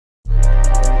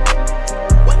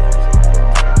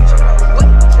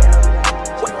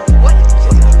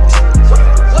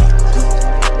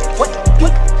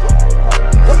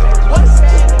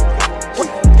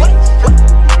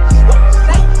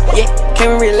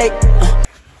leg.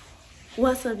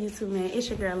 What's up, YouTube, man? It's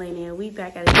your girl, Lainey, and we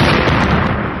back at it.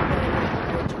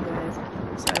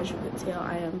 So as you can tell,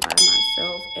 I am by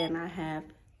myself, and I have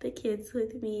the kids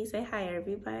with me. Say hi,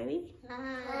 everybody.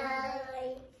 Hi.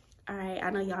 All right, I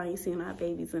know y'all ain't seen our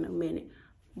babies in a minute,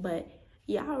 but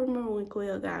y'all remember when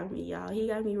Quill got me, y'all? He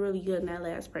got me really good in that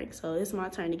last prank, so it's my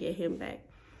turn to get him back.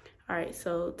 All right,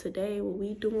 so today what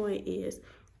we doing is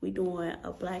we doing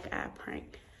a black eye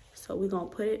prank. So we're gonna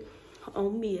put it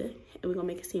on Mia, and we're gonna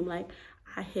make it seem like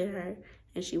I hit her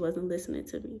and she wasn't listening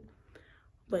to me.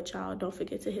 But y'all don't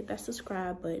forget to hit that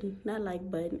subscribe button, that like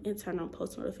button, and turn on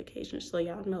post notifications so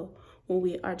y'all know when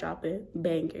we are dropping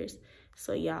bangers.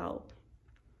 So y'all,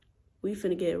 we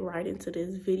finna get right into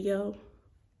this video.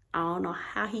 I don't know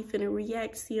how he finna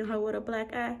react seeing her with a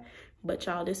black eye, but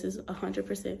y'all, this is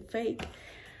 100% fake.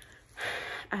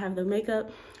 I have the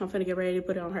makeup. I'm finna get ready to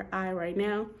put it on her eye right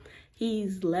now.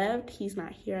 He's left. He's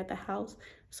not here at the house,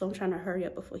 so I'm trying to hurry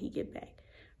up before he get back.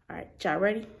 All right, y'all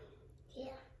ready?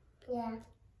 Yeah.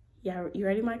 Y'all, you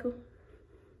ready, Michael?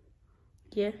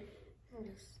 Yeah?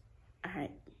 Yes. All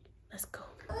right, let's go.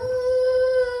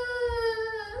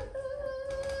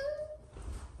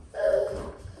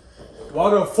 Why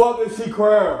the fuck is she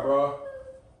crying, bro?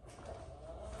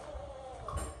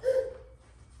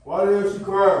 Why the hell is she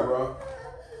crying, bro?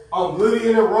 I'm literally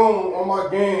in the room on my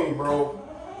game, bro.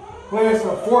 Playing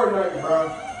some Fortnite, bro.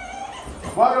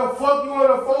 Why the fuck you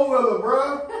on a four-wheeler,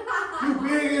 bro? You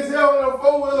big as hell on a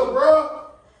four-wheeler, bro.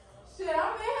 Shit,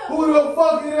 I'm here. Who the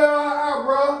fuck is that,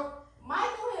 bro?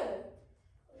 Michael here.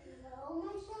 No,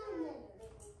 my son.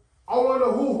 I wanna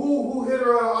know who hit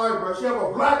her in the eye, bro. She have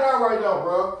a black eye right now,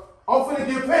 bro. I'm finna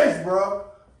get pissed, bro.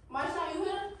 My son, you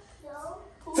here? No.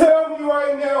 Tell me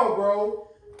right now, bro.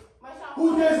 My son,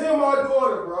 Who just hit my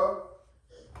daughter, bro?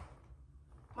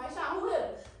 My son, who here?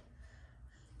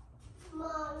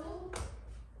 Mommy.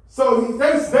 So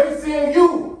they saying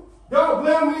you. Y'all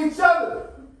blaming each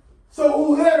other. So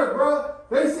who hit her, bro?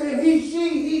 They saying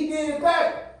he did it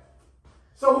back.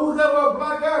 So who got a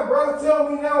black eye, bro? Tell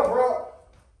me now, bro.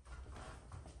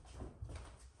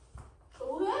 So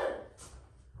who hit her?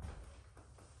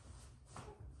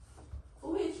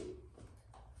 Who hit you?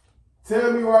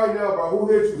 Tell me right now, bro. Who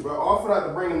hit you, bro? I'm finna have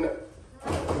to bring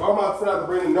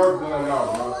the nerf gun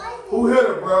out, bro. Who hit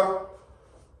her, bro?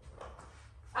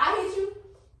 I hit you.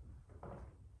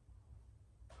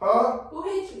 Huh? Who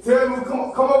hit you? Tell me, come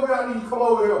over here. I need you to come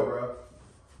over here, bro.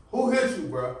 Who hit you,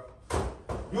 bro?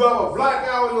 You have a black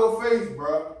eye on your face,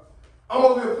 bro. I'm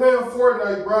over here playing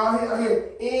Fortnite, bro. I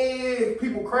hear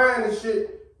people crying and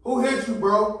shit. Who hit you,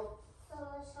 bro? So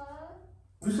my son.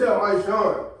 You said my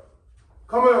Sean.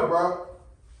 Come here, bro.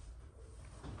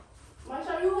 My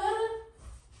son, you hit her?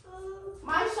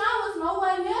 My son was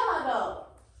nowhere near her though.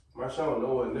 My Sean,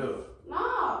 no one knew.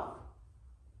 No.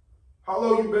 How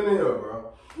long you been in here,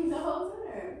 bro? The whole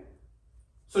time.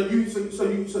 So you was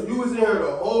in here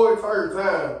the whole entire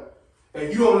time,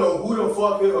 and you don't know who the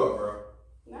fuck hit her, bro.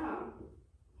 No.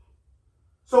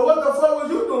 So what the fuck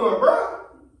was you doing, bro?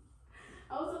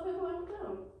 I was up here playing with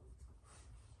them.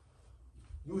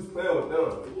 You was playing with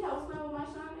them. Yeah, I was playing with my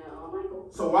son and Michael.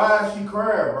 So why is she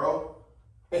crying, bro?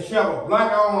 And she have a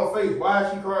black eye on her face. Why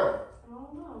is she crying? I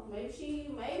don't know. Maybe she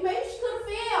could have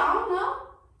failed. I don't know.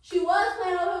 She was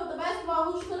playing over here with the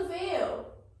basketball. Who she could have failed?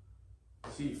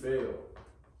 She failed.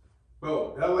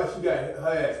 Bro, that's like she got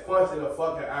her ass punched in the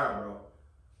fucking eye, bro.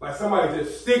 Like somebody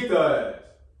just sticked her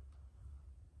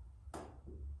ass.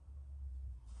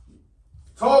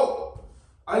 Talk.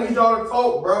 I need y'all to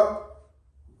talk, bro.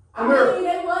 Come here.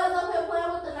 They was up here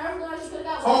playing with the Nerf gun. She could have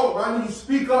got Talk, bro. I need you to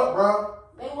speak up, bro.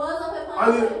 They was up here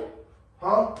playing with it.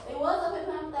 Huh? They was up here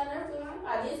playing with that Nerf gun.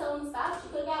 I did tell them to stop. She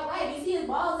could have got whacked. You see his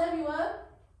balls everywhere.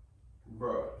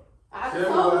 Bro. I Tell just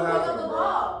me told what him to pick up happened, the bro.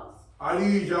 balls. I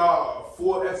need y'all a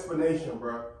full explanation,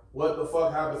 bro. What the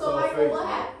fuck happened So, to her Michael, face? what bro?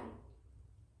 happened?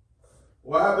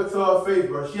 What happened to her face,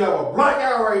 bro? She have a black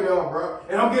eye right now, bro.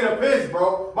 And I'm getting pissed,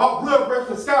 bro. My blood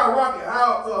pressure skyrocketing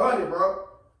high up to 100, bro.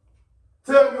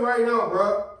 Tell me right now,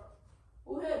 bro.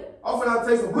 Who hit it? I'm finna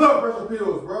take some blood pressure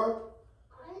pills, bro.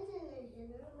 I didn't hit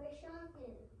her. My son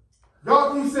did.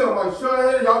 Y'all keep saying my son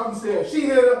hit her. Y'all keep saying she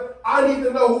hit her. I need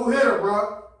to know who hit her,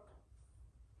 bro.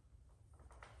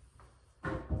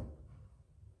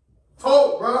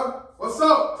 Talk, bro. What's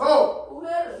up? Talk. Who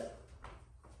hit her?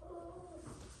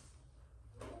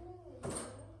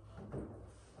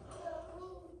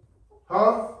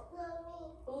 Huh?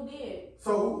 Who did?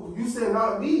 So you said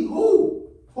not me? Who?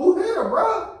 Who hit her,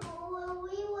 bro? When we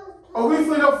was Are we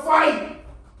finna fight?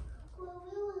 when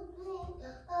we was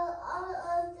playing, all of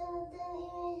us didn't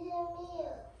even hear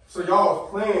me. So y'all was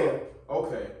playing.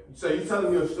 Okay. So you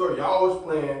telling me a story. Y'all was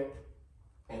playing,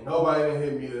 and nobody didn't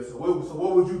hit me. So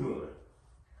what was you doing?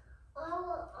 I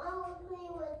was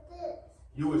playing with this.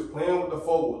 You was playing with the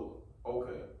four-wheeler.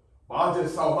 Okay. But I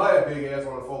just saw her big ass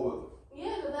on the four-wheeler.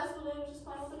 Yeah, but that's what they were just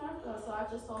playing with the Nerf guns. So I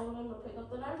just told them to pick up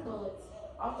the Nerf bullets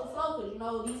off the floor, because you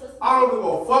know these are. I don't give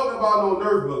a fuck about no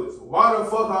Nerf bullets. Why the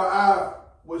fuck her eye?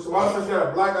 Why she got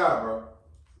a black eye, bro?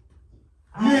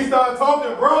 You need to start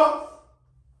talking, bro.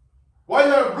 Why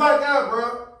you got a black eye,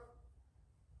 bro?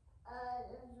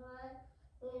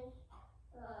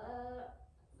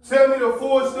 Tell me the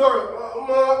full story.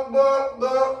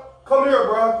 Come here,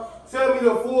 bro. Tell me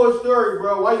the full story,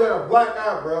 bro. Why you got a black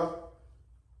eye, bro?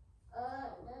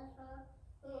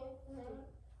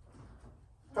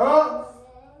 Huh?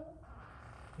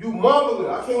 You mumbling.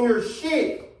 I can't hear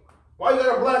shit. Why you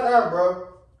got a black eye, bro?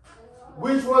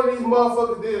 Which one of these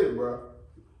motherfuckers did it, bro?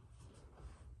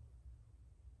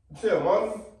 Tell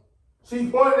mommy. She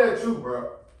pointed at you,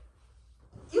 bro.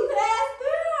 You can ask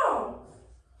them.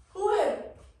 Who hit him?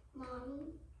 Mommy.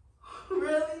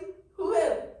 Really? Who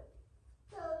hit him?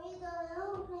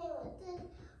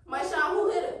 Maishan,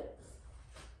 who hit him?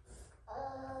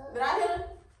 Did I hit him?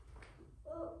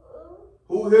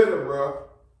 Who hit her, bro?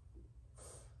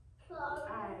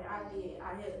 I did.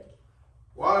 I hit him.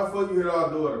 Why the fuck you hit our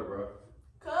daughter, bro?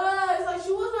 Cause like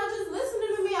she was not just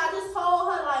listening to me. I just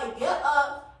told her like get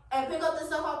up and pick up the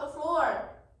stuff off the floor.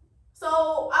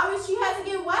 So obviously she had to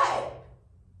get wet.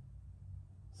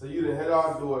 So you done hit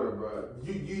our daughter, bro.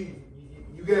 You gave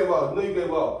her, you gave her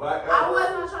a black eye. I was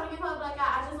not trying to give her a black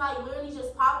eye. I just like literally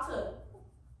just popped her.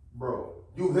 Bro,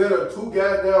 you hit her too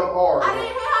goddamn hard. I didn't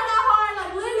hit her that hard.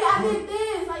 Like literally, I did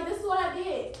this. Like this is what I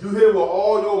did. You hit her with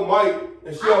all your might,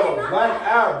 and she had a black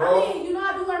eye, bro. I mean, you know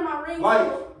I do wear my ring.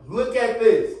 Like, look at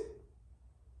this.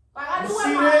 Like I do You wear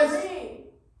see my this? ring.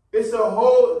 It's a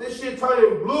whole. This shit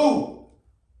turning blue.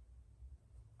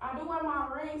 I do wear my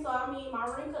ring, so I mean my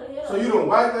ring could have hit her. So you done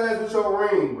whacked her ass with your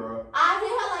ring, bro. I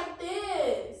hit her like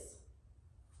this.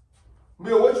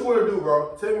 Mia, what you want to do,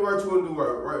 bro? Tell me what you want to do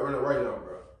right now,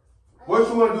 bro. What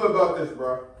you want to do about this,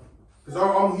 bro? Cause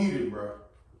I'm heated, bro.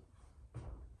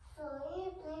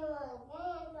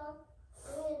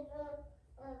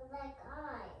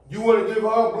 You want to give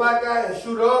her a black eye and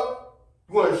shoot up?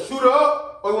 You want to shoot her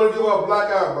up, or you want to give her a black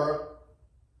eye, bro?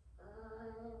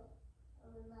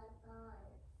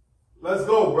 Let's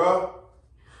go, bro.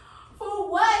 For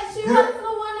what? She Yeah. wasn't the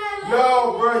one that left.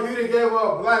 No, bro, you done gave her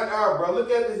a black eye, bro.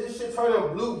 Look at this. This shit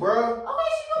turning blue, bro. Okay,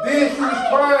 she gonna Then put she was some ice.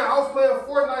 crying. I was playing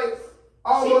Fortnite.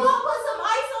 She gonna put some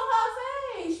ice on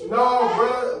her face. She No, gonna-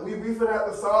 bro. We finna have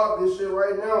to solve this shit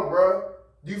right now, bro.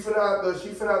 She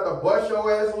finna have to bust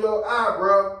your ass in your eye,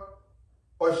 bro.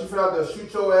 Or she finna have to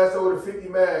shoot your ass over the 50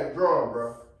 mag drum,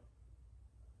 bro.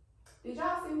 Did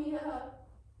y'all see me hit her?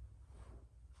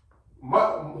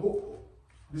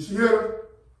 Did she hear her?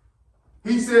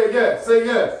 He said yes. Say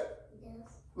yes.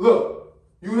 Look,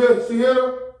 you hear? She hear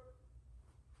her?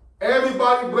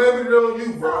 Everybody blaming it on you,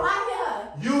 So bro.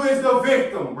 I hit her. You is the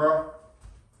victim, bro.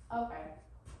 Okay.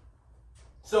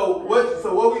 So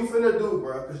what we finna do,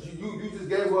 bro? Cause you just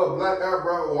gave her a black eye,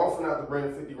 bro. Well, I'm finna have to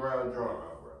bring the 50 round drum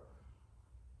out, bro.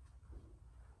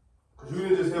 Cause you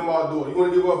didn't just hit my door. You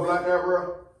wanna give her a black eye,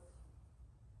 bro?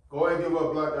 Go ahead and give her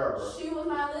a black eye, bro. She was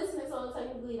not listening, so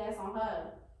technically that's on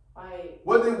her. Like,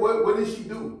 What did she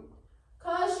do?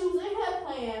 cause she was in here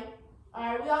playing.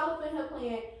 Alright, we all up in here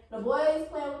playing. The boys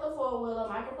playing with the four-wheeler,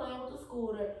 Michael playing with the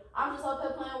scooter. I'm just up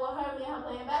here playing with her, me and her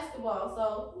playing basketball.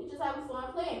 So we just having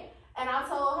fun playing. And I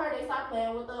told her they stopped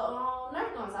playing with the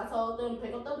Nerf guns. I told them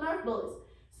pick up the Nerf bullets.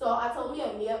 So I told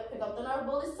Mia, pick up the Nerf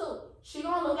bullets too. She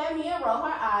gonna look at me and roll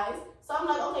her eyes. So I'm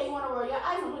like, okay, you wanna roll your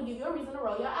eyes? I'm gonna give you a reason to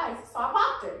roll your eyes. So I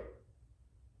popped her.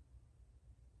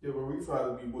 Yeah, but we trying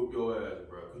to be whoop your ass,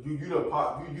 bro. Cause you done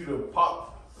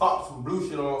pop some blue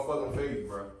shit on her fucking face,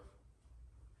 bro.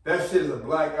 That shit is a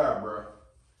black eye, bro.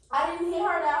 I didn't hit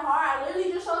her that hard. I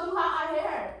literally just showed you how I hit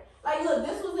her. Like, look,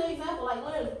 this was the example. Like,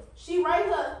 literally, she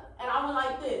raised up and I went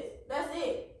like this. That's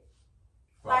it.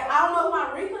 Like, I don't know if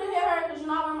my ring could have hit her because you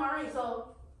know I wear my ring,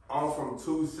 so. I'm from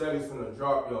 2 seconds finna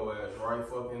drop your ass right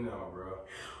fucking now, bro.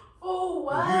 Oh,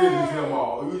 what? You didn't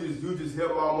just hit you just hit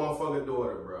my motherfucking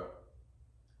daughter, bro.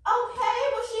 Okay,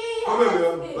 but she. Come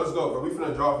here, man. Let's go, bro. We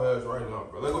finna drop her ass right now,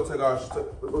 bro. Let's go take our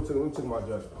let me take my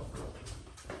jacket off, bro.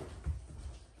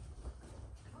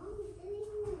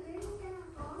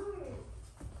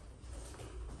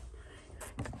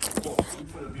 We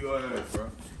finna be your ass, bro.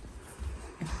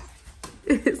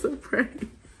 It's a prank.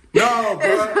 No, bro.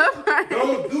 It's a prank.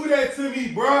 Don't do that to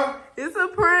me, bro. It's a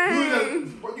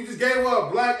prank. You just gave her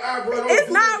a black eye, bro. Don't It's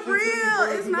do not that shit to me, real.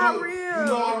 bro. It's You not know- real. You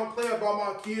real. You know I don't play about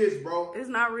my kids, bro. It's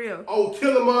not real. I will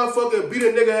kill a motherfucker and beat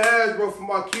a nigga ass, bro, for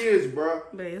my kids, bro.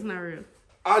 But it's not real.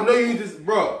 I know you just,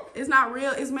 bro. It's not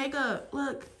real. It's makeup.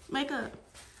 Look, makeup.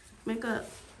 Makeup.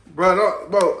 Bro,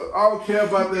 I don't care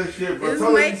about that shit, bro. It's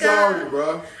Tell me you makeup. sorry,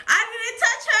 bro. I didn't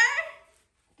touch her.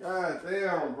 God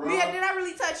damn, bro. Yeah, did I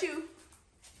really touch you?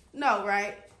 No,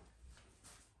 right?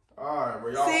 Alright,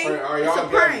 bro. Y'all See? prank. Alright, It's a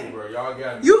y'all got prank. me, bro. Y'all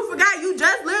got me. You forgot. You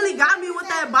just literally got me with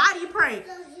that body prank.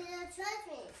 So you don't trust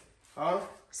me. Huh?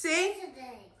 See?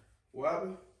 Yesterday. What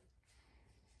happened?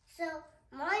 So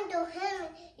mine don't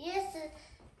hit me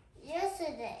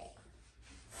yesterday.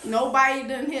 Nobody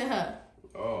done hit her.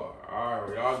 Oh,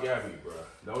 alright. Y'all got me, bro.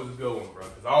 That was a good one, bro.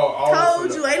 Cause I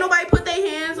Told you. Ain't nobody put their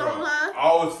hands on her.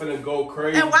 I was finna go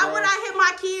crazy. And why bro. would I hit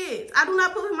my kids? I do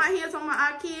not put my hands on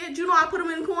my kids. You know I put them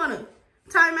in the corner.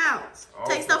 Timeouts.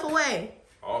 Take stuff away.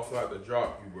 I also have to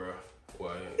drop you, bro.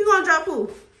 Well, You gonna drop who?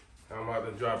 I'm about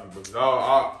to drop you, because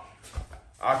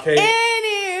I can't.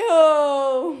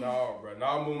 Anywho. No, bro.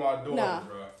 Now I move my door, Nah.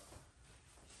 bro.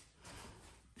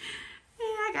 Yeah,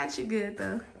 I got you good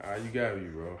though. Alright, you got me,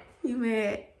 bro. You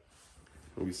mad?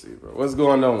 Let me see, bro. What's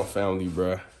going on with family,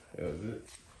 bro?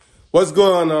 What's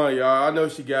going on, y'all? I know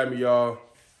she got me, y'all.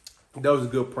 That was a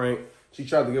good prank. She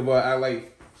tried to give her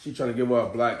a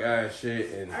black eye and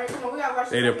shit, and Alright, come on, we gotta watch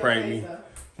they didn't prank me.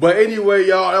 But anyway,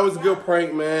 y'all, that was a good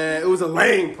prank, man. It was a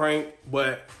lame prank,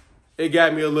 but it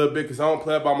got me a little bit because I don't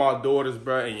play about my daughters,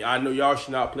 bro. And I know y'all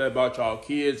should not play about y'all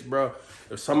kids, bro.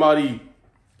 If somebody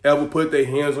ever put their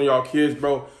hands on y'all kids,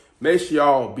 bro, make sure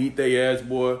y'all beat their ass,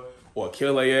 boy, or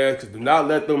kill their ass. Because do not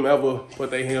let them ever put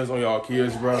their hands on y'all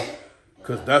kids, bro.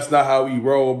 Because that's not how we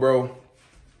roll, bro.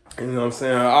 You know what I'm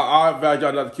saying? I advise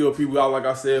y'all not to kill people out, like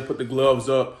I said. Put the gloves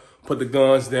up. Put the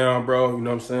guns down, bro. You know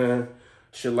what I'm saying?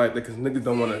 Shit like that. Because niggas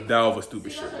don't want to die over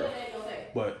stupid shit, bro.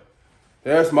 But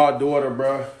that's my daughter,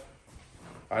 bro.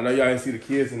 I know y'all ain't see the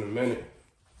kids in a minute.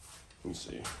 Let me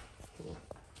see.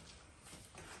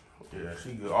 Yeah,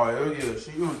 she good. All right, yeah,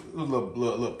 she was a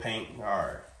little paint. All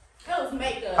right. That was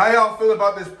makeup. How y'all feel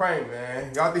about this prank,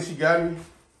 man? Y'all think she got me?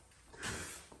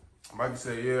 Mikey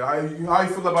said, yeah. How you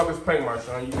feel about this prank, my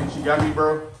son? You think she got me,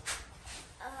 bro?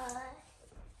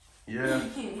 Yeah.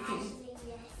 Actually,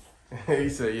 yes. He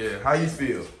said, yeah. How you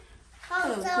feel?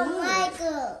 How's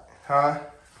Michael? Huh?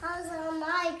 How's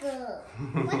Michael?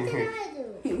 What did I do?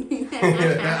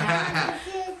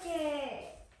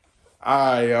 All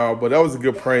right, y'all. But that was a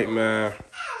good prank, man.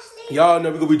 Y'all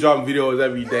know we gonna be dropping videos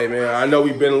every day, man. I know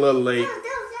we've been a little late.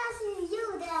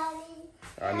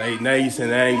 Now you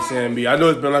saying me. I know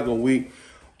it's been like a week.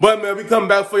 But, man, we come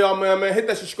back for y'all, man. Hit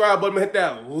that subscribe button, man. Hit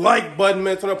that like button,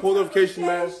 man. Turn on post notification,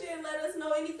 man. Let us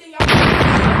know anything y'all want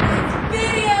to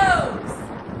videos.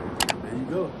 There you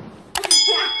go.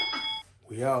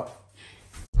 We out.